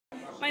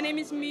My name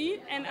is My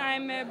and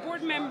I'm a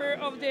board member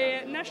of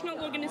the national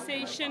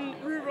organization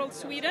Rural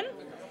Sweden,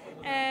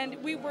 and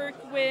we work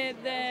with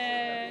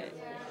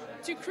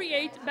to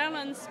create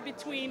balance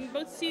between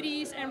both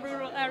cities and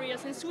rural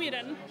areas in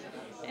Sweden.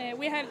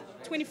 We have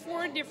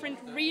 24 different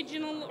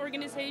regional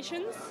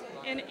organizations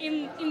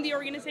in the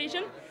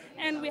organization,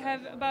 and we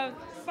have about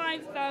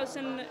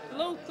 5,000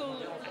 local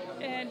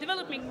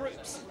development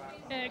groups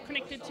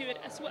connected to it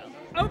as well.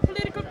 Our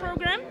political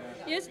program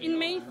is in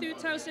May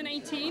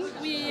 2018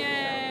 we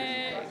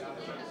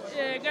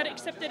got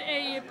accepted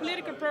a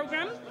political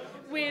program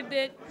with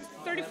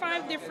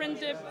 35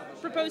 different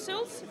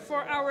proposals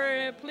for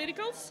our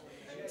politicals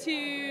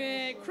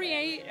to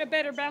create a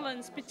better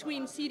balance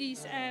between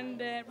cities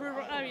and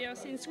rural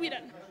areas in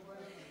Sweden.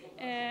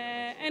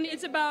 And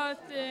it's about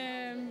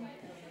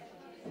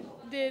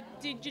the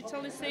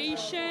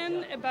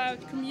digitalization,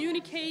 about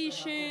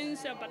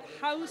communications, about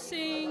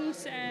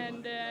housings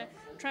and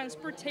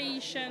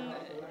transportation,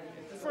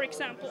 for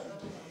example.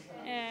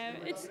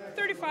 It's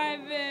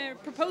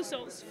 35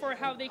 proposals for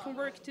how they can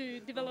work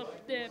to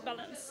develop the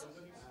balance.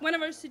 One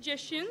of our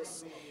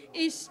suggestions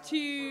is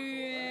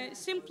to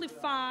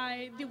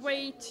simplify the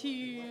way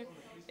to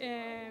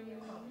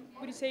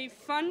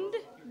fund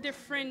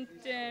different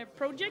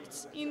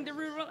projects in the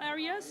rural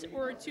areas,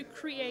 or to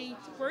create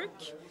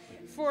work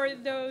for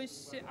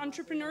those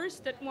entrepreneurs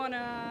that want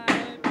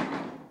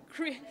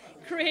to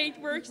create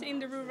works in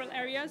the rural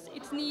areas.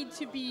 It needs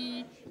to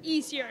be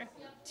easier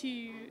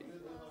to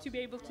be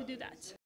able to do that.